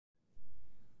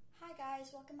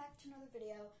guys, welcome back to another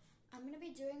video. I'm going to be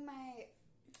doing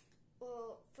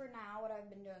for now, what I've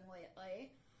been doing lately,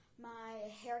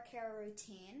 my hair care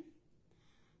routine.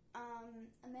 A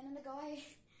minute ago,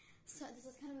 so this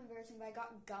is kind of embarrassing, but I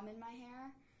got gum in my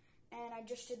hair, and I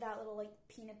just did that little,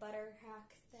 peanut butter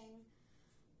hack thing.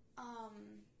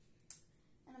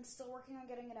 And I'm still working on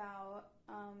getting it out.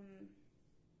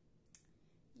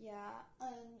 Yeah,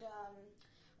 and,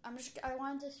 I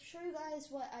wanted to show you guys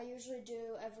what I usually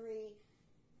do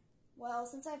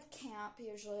since I have camp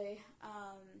usually,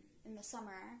 in the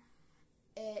summer,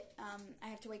 I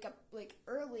have to wake up,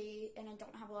 early, and I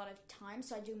don't have a lot of time,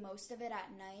 so I do most of it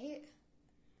at night,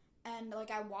 and,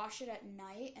 I wash it at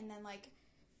night, and then,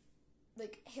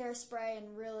 hairspray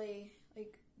and really,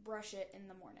 brush it in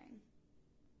the morning.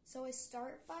 So I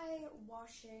start by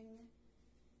washing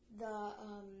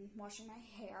my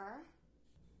hair.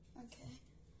 Okay.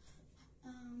 I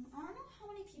don't know how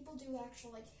many people do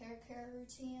actual, hair care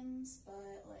routines,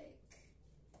 but,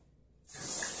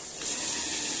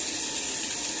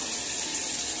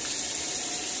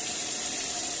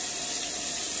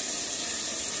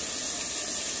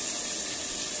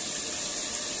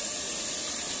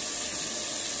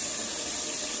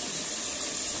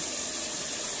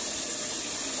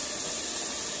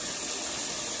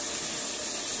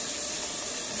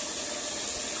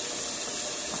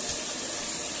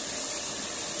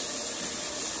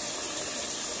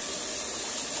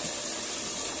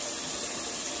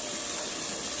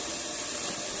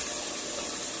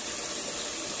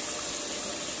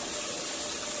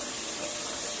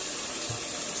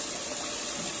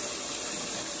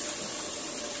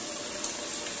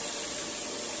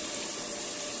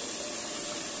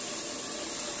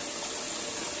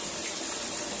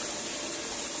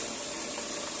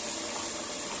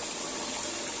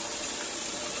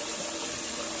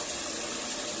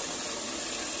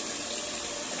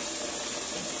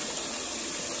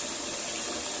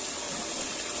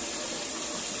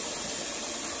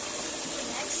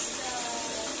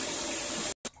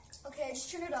 okay, I just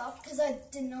turned it off because I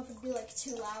didn't know if it'd be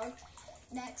too loud.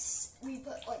 Next, we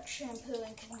put shampoo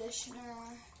and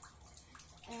conditioner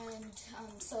and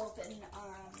soap in my hair.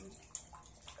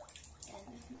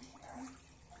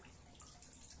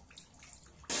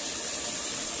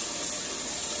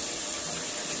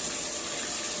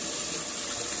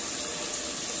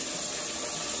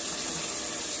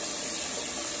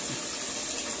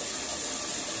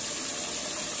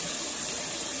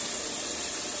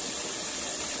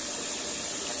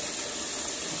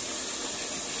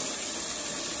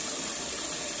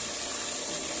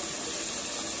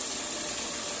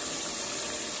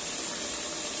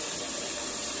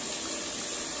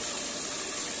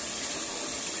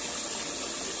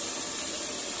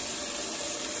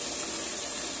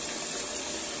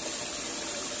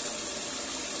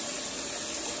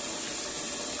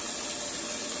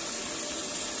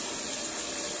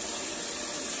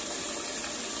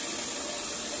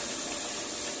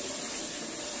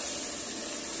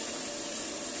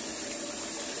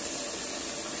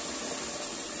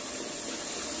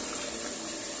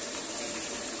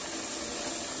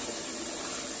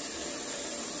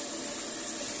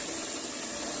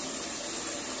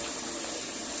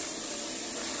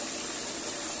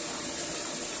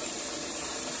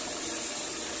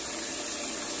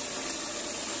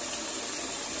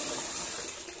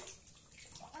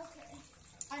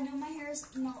 I know my hair is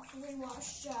not fully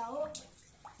washed out.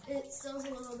 It still has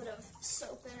a little bit of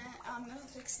soap in it. I'm going to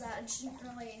fix that. I just don't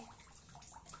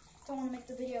want to make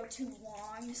the video too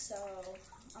long, so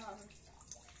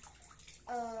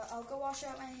I'll go wash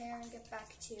out my hair and get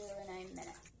back to you in a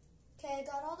minute. Okay, I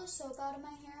got all the soap out of my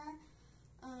hair.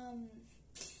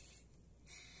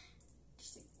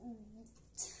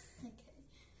 Okay.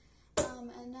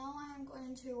 And now I'm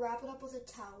going to wrap it up with a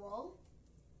towel.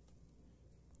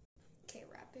 Okay,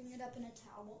 wrapping it up in a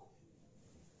towel.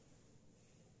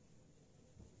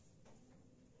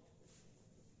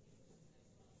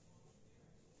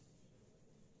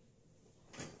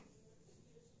 I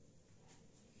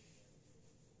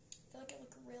feel like I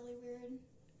look really weird,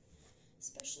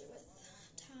 especially with a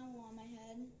towel on my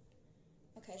head.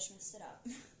 Okay, I just messed it up.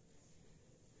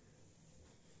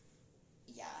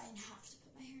 Yeah, I have to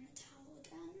put my hair in a towel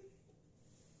again.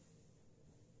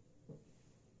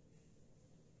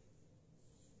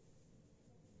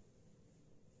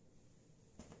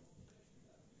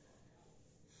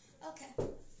 Okay,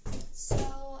 so,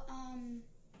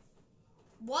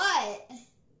 what?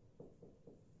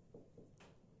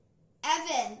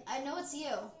 Evan, I know it's you.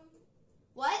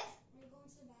 What? Are you going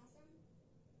to the bathroom?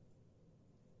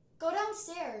 Go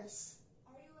downstairs.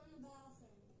 Are you in the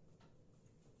bathroom?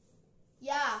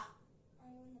 Yeah. Are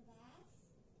you in the bath?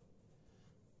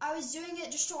 I was doing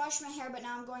it just to wash my hair, but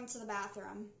now I'm going to the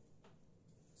bathroom.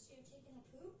 So you're taking a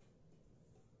poop?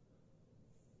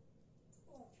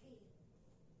 Or pee?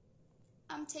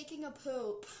 I'm taking a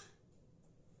poop.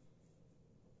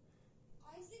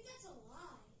 I think that's a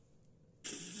lie.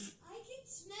 I can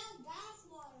smell bath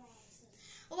water outside.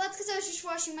 Well, that's because I was just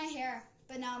washing my hair,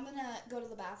 but now I'm gonna go to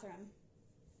the bathroom.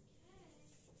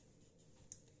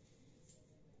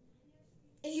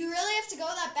 If you really have to go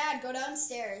that bad, go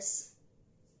downstairs.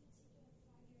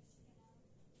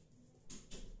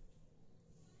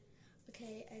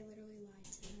 Okay, I literally lied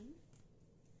to him.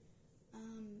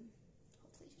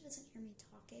 Hopefully he doesn't hear me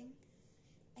talking.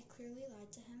 I clearly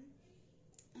lied to him.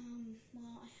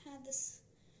 Well, I had this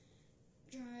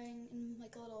drawing in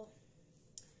like a little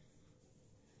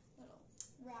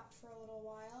wrap for a little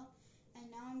while,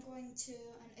 and now I'm going to,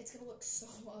 and it's gonna look so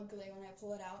ugly when I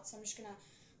pull it out, so I'm just gonna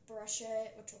brush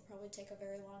it, which will probably take a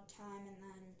very long time, and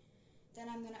then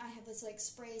I have this like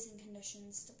sprays and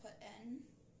conditions to put in.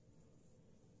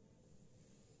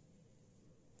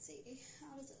 Let's see,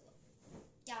 how does it look?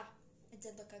 Yeah, it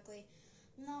did look ugly.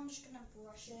 Now I'm just gonna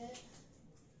brush it.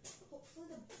 Hopefully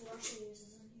the brush I use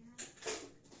is in here.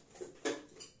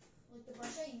 Like the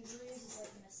brush I usually use is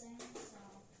like missing, so.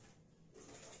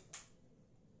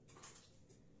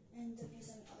 And I'm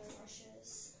using other brushes.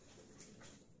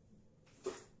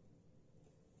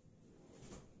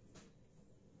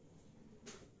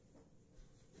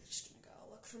 I'm just gonna go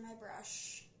look for my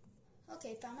brush.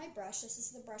 Okay, found my brush. This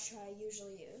is the brush I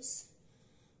usually use.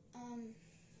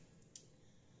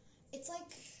 It's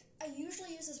like, I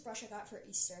usually use this brush I got for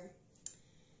Easter.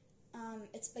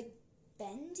 It's big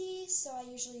bendy, so I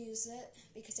usually use it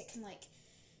because it can like,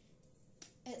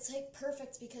 it's like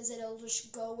perfect because it'll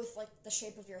just go with like the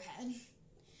shape of your head.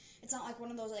 It's not like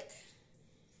one of those like,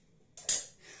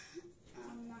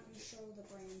 I'm not going to show the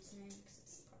brand's name because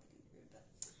it's probably going to be rude, but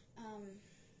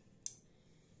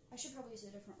I should probably use a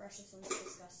different brush. This one's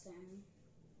disgusting.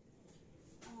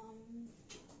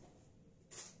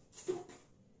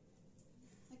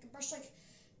 Like a brush like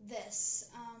this.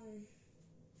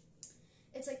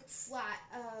 It's like flat,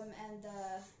 and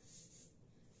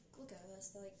look at this,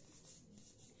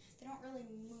 they don't really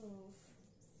move,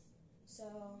 so,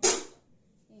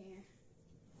 yeah.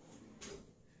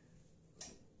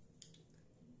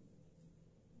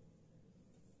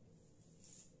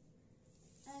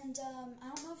 And, I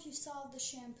don't know if you saw the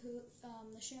shampoo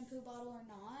bottle or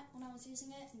not when I was using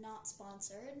it, not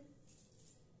sponsored.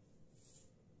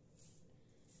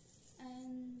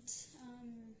 And,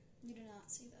 you do not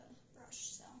see the brush,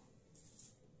 so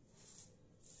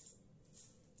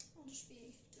I'll just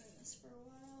be doing this for a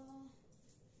while.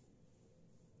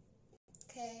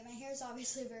 Okay, my hair is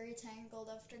obviously very tangled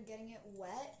after getting it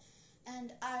wet,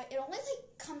 and it only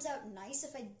like comes out nice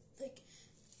if I like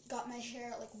got my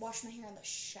hair, like wash my hair in the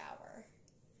shower.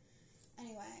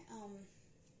 Anyway,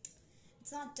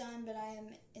 it's not done, but I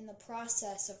am in the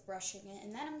process of brushing it,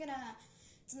 and then I'm gonna,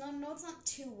 it's not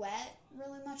too wet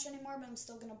really much anymore, but I'm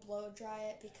still gonna blow dry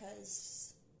it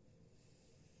because,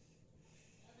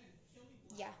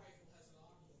 yeah.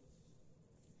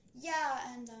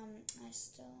 Yeah, and I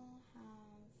still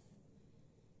have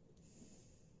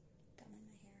gum in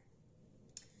my hair.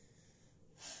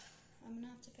 I'm gonna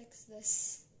have to fix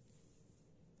this.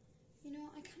 You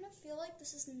know, I kind of feel like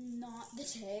this is not the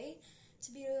day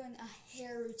to be doing a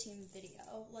hair routine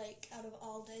video. Like, out of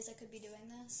all days I could be doing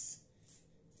this.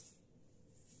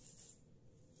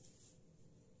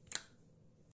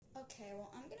 Okay, well,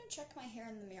 I'm gonna check my hair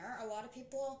in the mirror. A lot of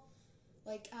people,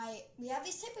 like, we have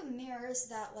these type of mirrors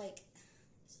that, like,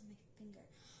 this is my finger.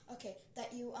 Okay,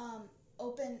 that you,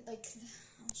 open, like,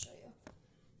 I'll show you.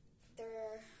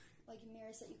 They're, like,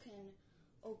 mirrors that you can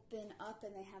open up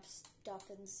and they have stuff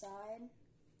inside.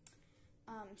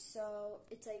 So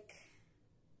it's like,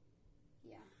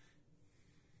 yeah.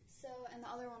 So, and the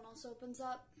other one also opens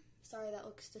up. Sorry, that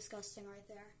looks disgusting right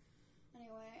there.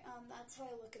 Anyway, that's how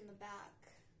I look in the back.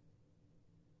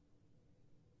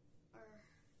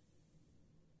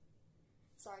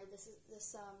 Sorry, how do I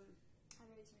use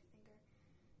my finger?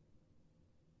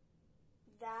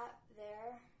 That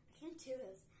there, I can't do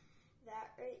this.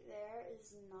 That right there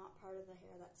is not part of the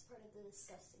hair. That's part of the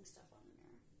disgusting stuff on the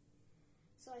mirror.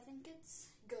 So I think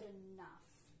it's good enough.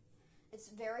 It's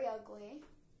very ugly.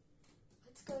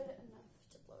 It's good enough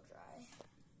to blow dry.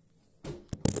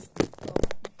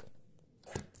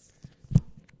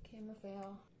 Camera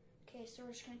fail. Okay, so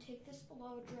we're just going to take this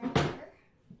blow dryer.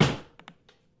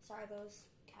 Sorry, those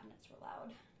cabinets were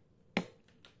loud.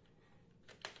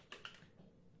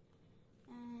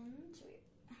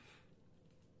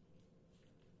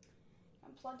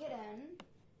 And plug it in.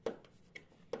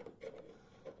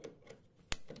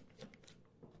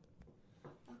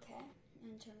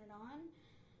 turn it on.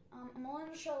 I'm only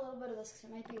going to show a little bit of this because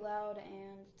it might be loud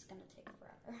and it's going to take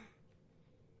forever.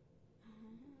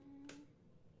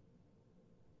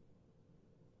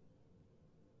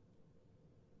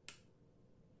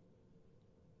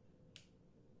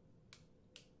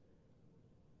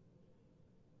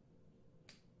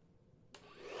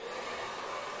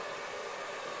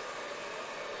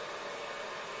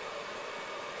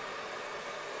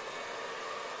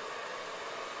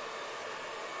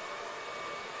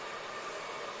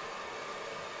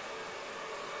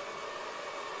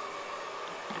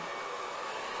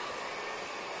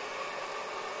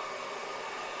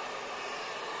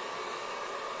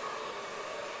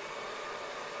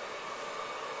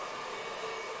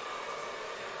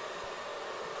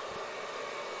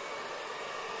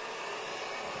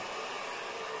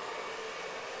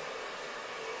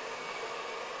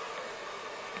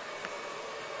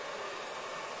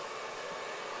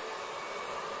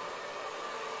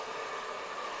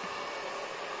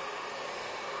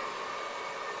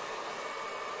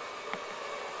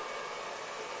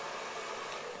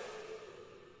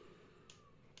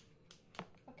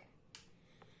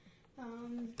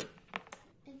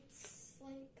 It's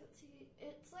like, let's see,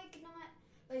 it's like not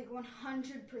like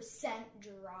 100%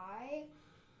 dry.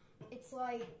 It's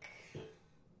like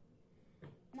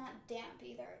not damp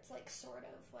either. It's like sort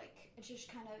of like, it's just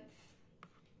kind of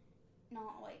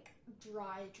not like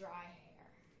dry hair.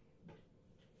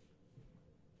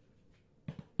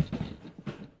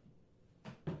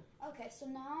 Okay, so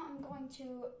now I'm going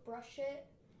to brush it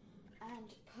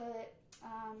and put,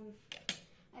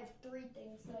 I have 3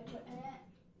 things that I put in it.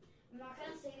 I'm not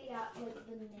going to say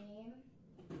the name.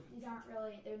 These aren't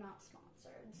really, they're not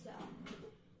sponsored, so.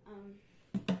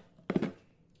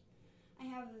 I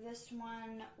have this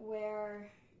one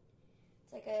where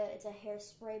it's a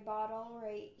hairspray bottle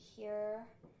right here.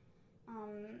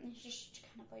 It's just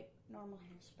kind of like normal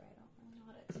hairspray. I don't really know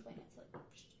how to explain it. It's like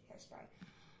just hairspray.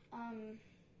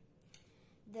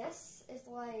 This is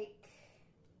like,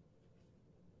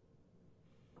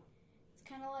 it's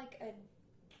kind of like a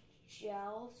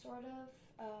gel, sort of.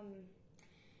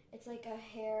 It's like a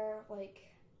hair, like,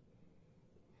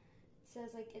 it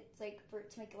says like it's like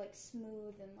to make it like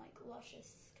smooth and like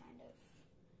luscious, kind of.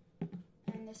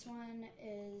 And this one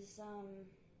is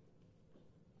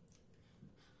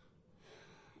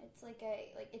it's like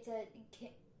it's a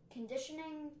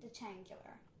conditioning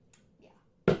detangular. Yeah.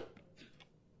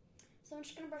 So I'm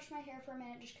just gonna brush my hair for a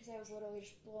minute, just because I was literally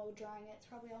just blow drying it. It's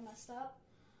probably all messed up.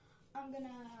 I'm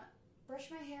gonna brush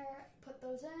my hair, put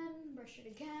those in, brush it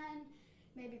again,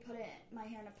 maybe put my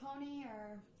hair in a pony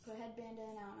or put a headband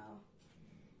in, I don't know.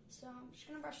 So I'm just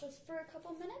gonna brush this for a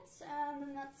couple minutes, and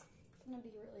then that's gonna be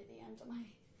really the end of my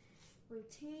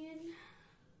routine.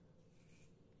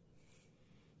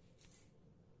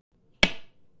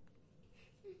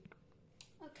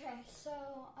 Okay, so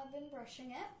I've been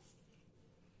brushing it.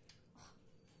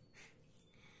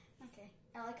 Okay,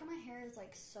 I like how my hair is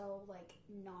like so like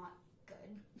not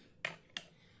good.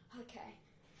 Okay,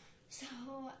 so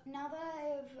now that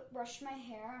I've brushed my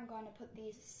hair, I'm going to put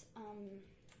these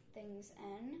things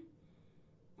in.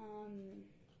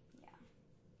 Yeah.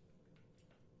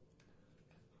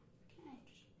 Okay,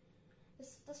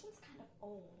 this one's kind of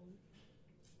old.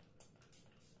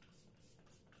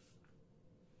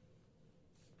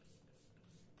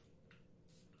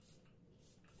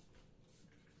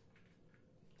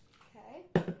 Okay.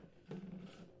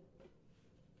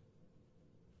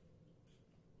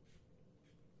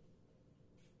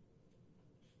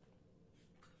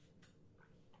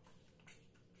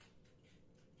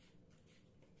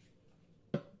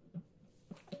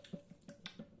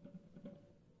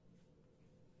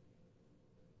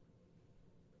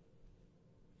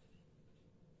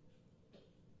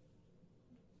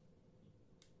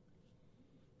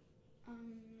 I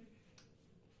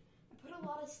put a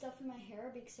lot of stuff in my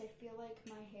hair because I feel like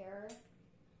my hair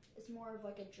is more of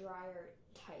like a drier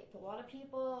type. A lot of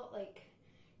people, like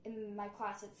in my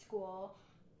class at school,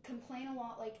 complain a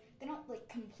lot. Like, they don't like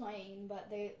complain, but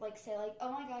they like say like,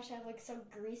 oh my gosh, I have like so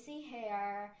greasy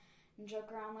hair, and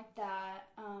joke around like that.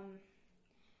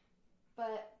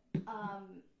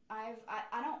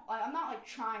 I'm not like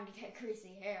trying to get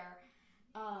greasy hair.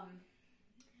 I'm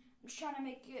just trying to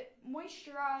make it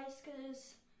moisturized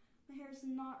because my hair is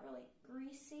not really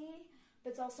greasy,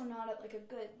 but it's also not like a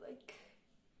good, like,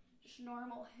 just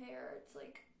normal hair. It's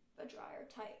like a drier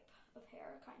type of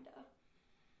hair, kind of.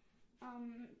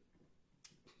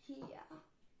 Yeah.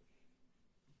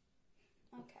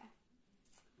 Okay.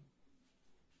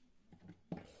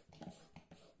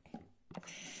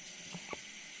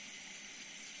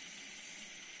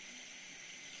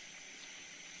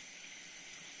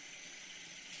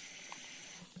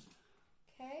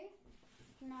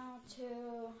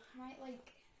 I might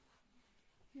like,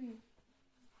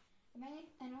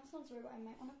 I know it sounds weird, but I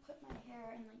might want to put my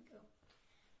hair in like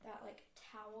that like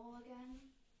towel again.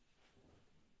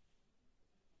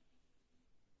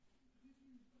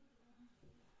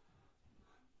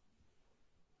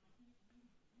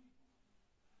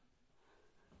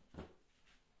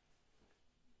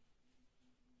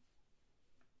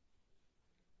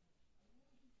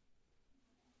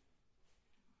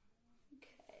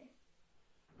 Okay,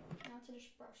 now to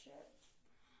just brush it.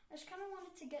 I just kind of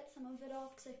wanted to get some of it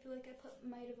off because I feel like I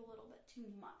might have a little bit too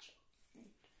much.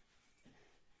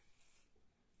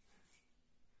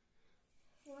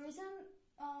 The reason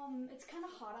it's kind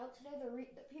of hot out today,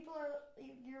 the people are,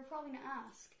 you're probably gonna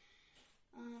ask,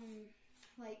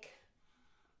 like,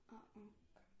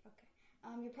 okay,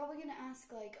 you're probably gonna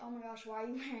ask like, oh my gosh, why are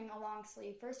you wearing a long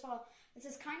sleeve? First of all, this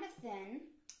is kind of thin.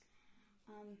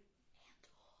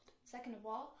 Second of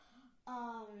all,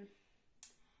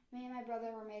 me and my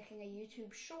brother were making a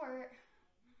YouTube short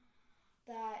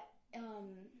that,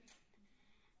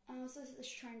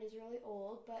 this trend is really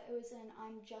old, but it was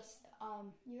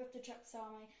you have to check this out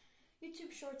on my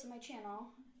YouTube shorts on my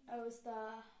channel. It was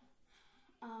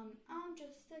I'm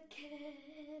just a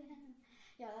kid.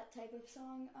 Yeah, that type of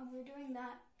song. We were doing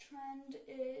that trend.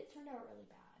 It turned out really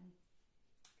bad.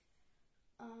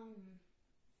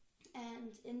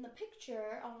 And in the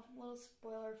picture, a little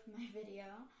spoiler for my video,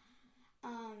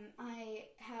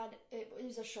 it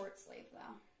was a short sleeve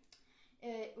though.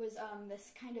 It was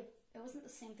this kind of, it wasn't the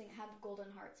same thing, it had the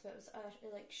golden hearts, but it was a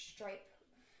like stripe.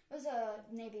 It was a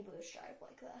navy blue stripe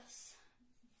like this.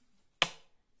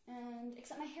 And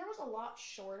except my hair was a lot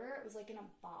shorter, it was like in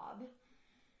a bob.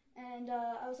 And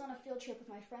I was on a field trip with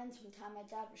my friends one time. My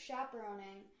dad was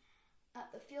chaperoning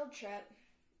at the field trip.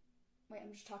 Wait,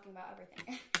 I'm just talking about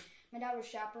everything. My dad was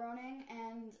chaperoning,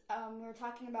 and we were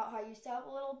talking about how I used to have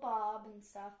a little bob and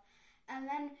stuff. And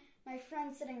then my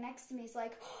friend sitting next to me is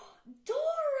like, oh,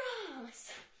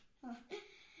 Doris!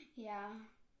 Yeah.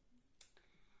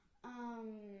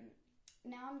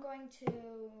 Now I'm going to,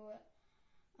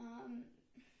 I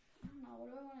don't know, what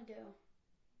do I want to do?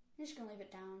 I'm just going to leave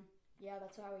it down. Yeah,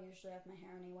 that's how I usually have my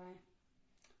hair anyway.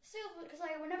 Still, because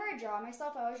whenever I draw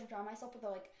myself, I always draw myself with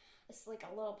a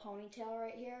little ponytail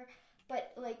right here.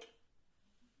 But, like,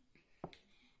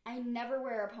 I never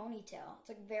wear a ponytail. It's,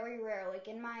 like, very rare. Like,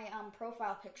 in my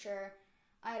profile picture,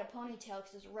 I had a ponytail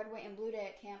because it was red, white, and blue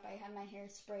day at camp. I had my hair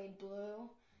sprayed blue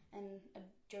and a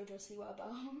JoJo Siwa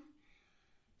bow.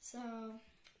 So,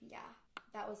 yeah.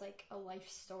 That was, like, a life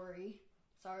story.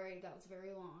 Sorry, that was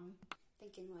very long.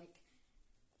 Thinking, like,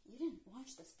 you didn't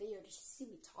watch this video to just see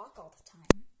me talk all the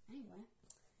time. Anyway,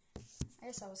 I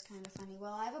guess that was kind of funny.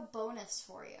 Well, I have a bonus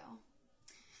for you.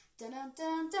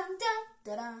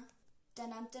 Dun-dun-dun-dun-dun-dun.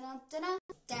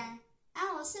 Dun-dun-dun-dun-dun-dun.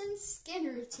 Allison's skin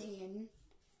routine.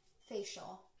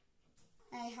 Facial.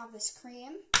 I have this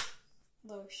cream,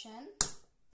 lotion,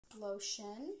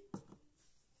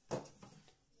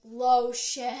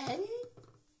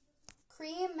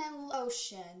 cream and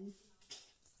lotion.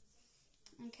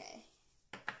 Okay.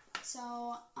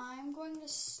 So, I'm going to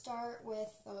start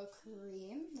with the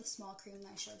cream, the small cream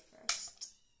that I showed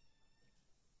first.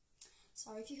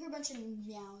 Sorry if you hear a bunch of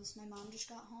meows. My mom just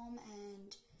got home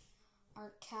and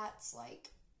our cats,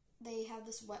 like, they have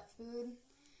this wet food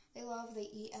they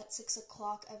eat at 6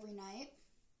 o'clock every night.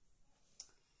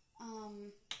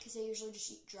 Because they usually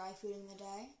just eat dry food in the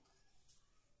day.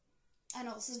 I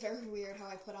know, this is very weird how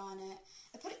I put on it.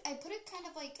 I put it kind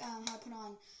of like, how I put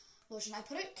on lotion. I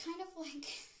put it kind of like...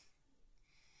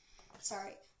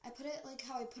 Sorry, I put it like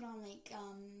how I put on, like,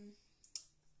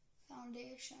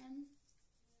 foundation.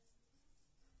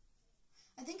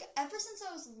 I think ever since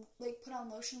I was, like, put on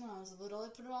lotion when I was little, I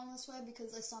put it on this way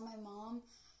because I saw my mom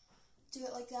do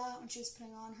it like that when she was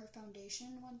putting on her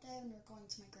foundation one day when we were going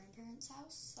to my grandparents'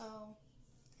 house. So,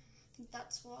 I think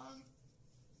that's why.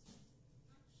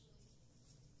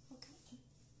 Okay.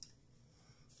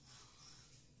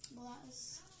 Well, that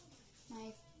was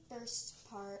my first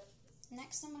part.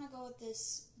 Next, I'm going to go with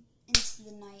this Into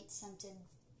the Night scented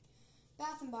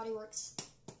Bath & Body Works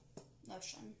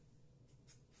lotion.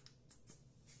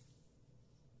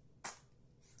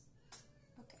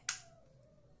 Okay.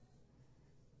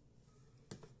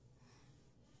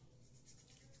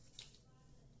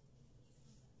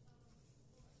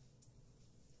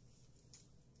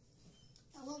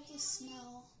 I love the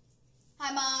smell.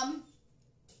 Hi, Mom.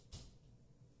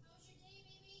 How was your day,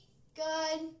 baby?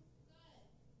 Good.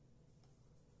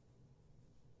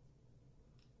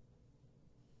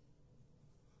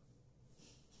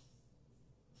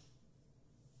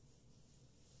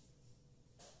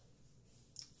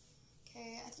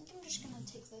 Okay, I think I'm just gonna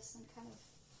take this and kind of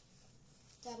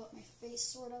dab up my face,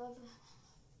 sort of.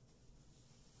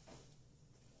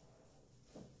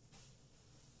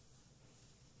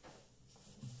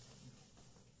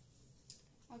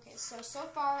 Okay, so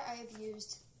far I've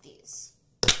used these.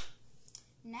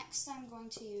 Next I'm going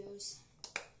to use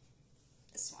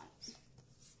this one.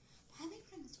 Why am I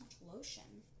putting this much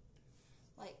lotion?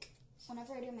 Like,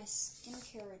 whenever I do my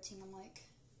skincare routine, I'm like,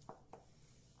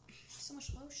 so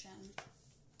much lotion.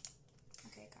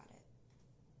 Okay, got it.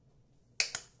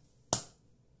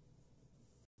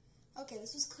 Okay,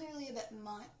 this was clearly a bit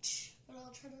much, but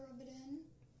I'll try to rub it in.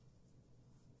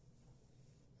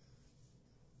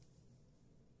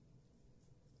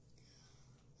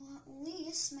 Well, at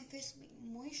least my face will be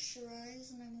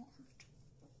moisturized and I won't hurt.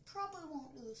 Probably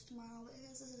won't do this tomorrow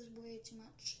because this is way too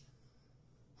much.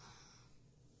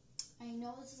 I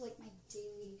know this is like my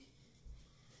daily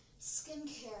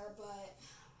skincare, but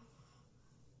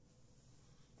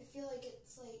I feel like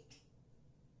it's like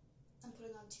I'm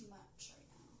putting on too much right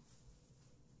now.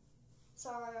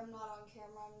 Sorry, I'm not on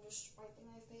camera, I'm just wiping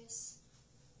my face.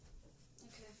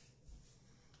 Okay.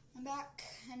 I'm back,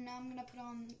 and now I'm gonna put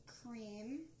on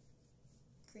cream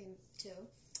too.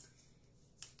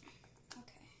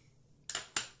 Okay.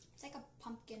 It's like a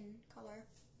pumpkin color.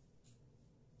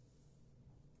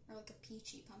 Or like a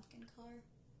peachy pumpkin color.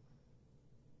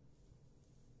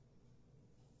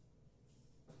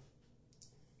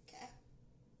 Okay.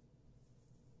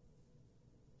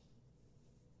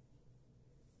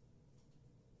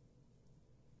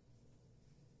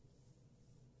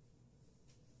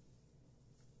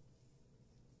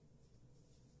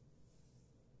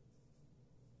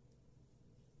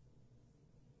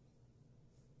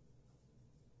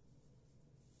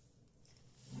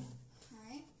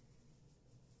 Alright.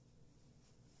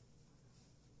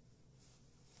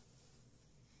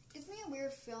 Gives me a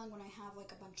weird feeling when I have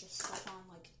like a bunch of stuff on,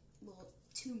 like, well,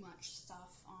 too much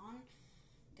stuff on.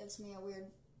 Gives me a weird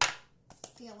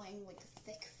feeling, like a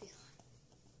thick feeling.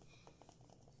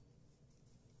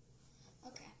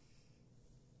 Okay.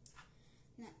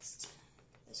 Next,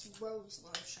 this rose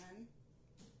lotion.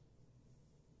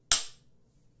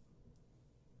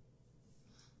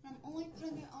 And I'm only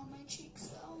putting it on my cheeks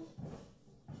though.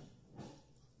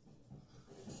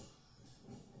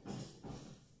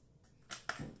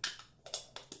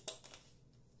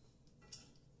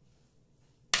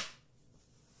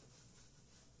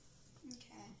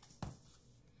 Okay.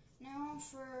 Now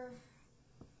for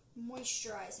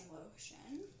moisturizing lotion.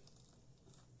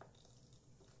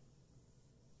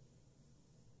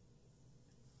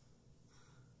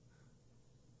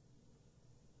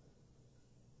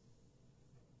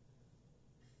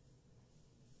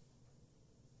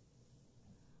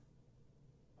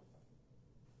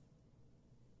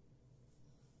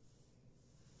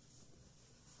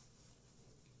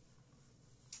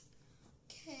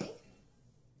 Okay.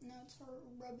 Now to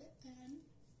rub it in.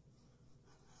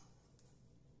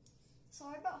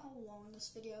 Sorry about how long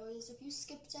this video is. If you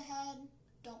skipped ahead,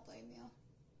 don't blame you.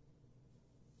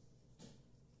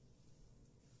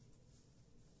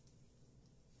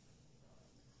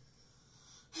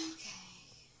 Okay.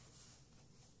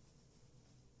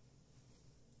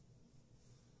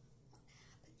 What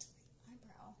happened to my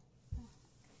eyebrow?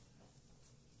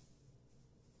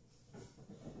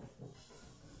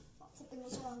 Thought something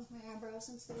was wrong with my eyebrows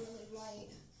since they're really light.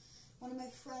 One of my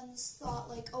friends thought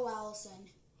like, oh Allison,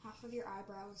 half of your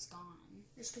eyebrow is gone.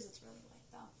 Just because it's really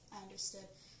light though. I understood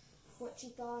what she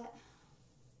thought.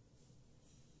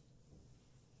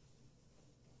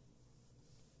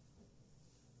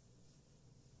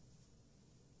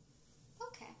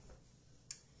 Okay.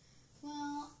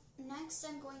 Well, next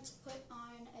I'm going to put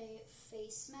on a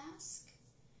face mask.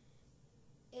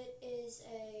 It is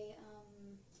a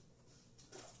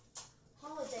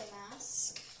holiday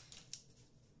mask.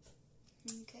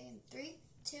 Okay, in 3,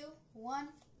 2, 1.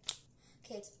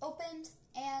 Okay, it's opened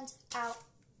and out.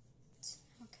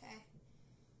 Okay.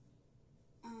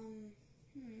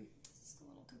 This is a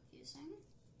little confusing.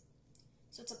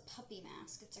 So it's a puppy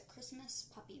mask. It's a Christmas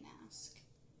puppy mask.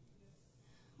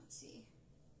 Let's see.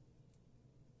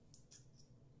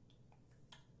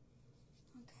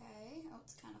 Okay. Oh,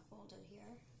 it's kind of folded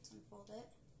here. Let's unfold it.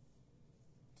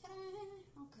 Ta-da!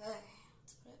 Okay.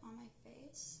 Let's put it on my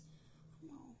face. I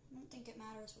don't think it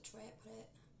matters which way I put it.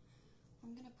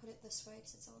 I'm gonna put it this way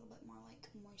because it's a little bit more like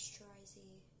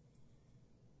moisturizing.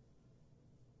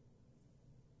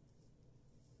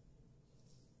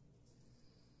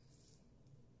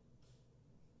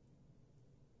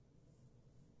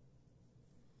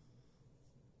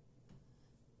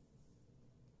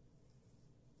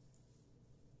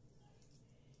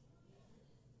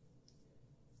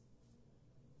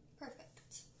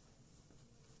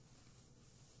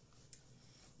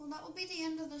 that will be the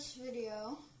end of this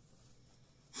video.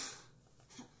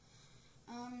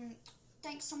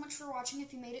 Thanks so much for watching.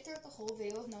 If you made it through the whole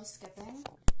video with no skipping,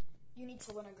 you need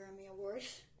to win a Grammy Award.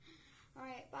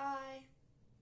 Alright, bye.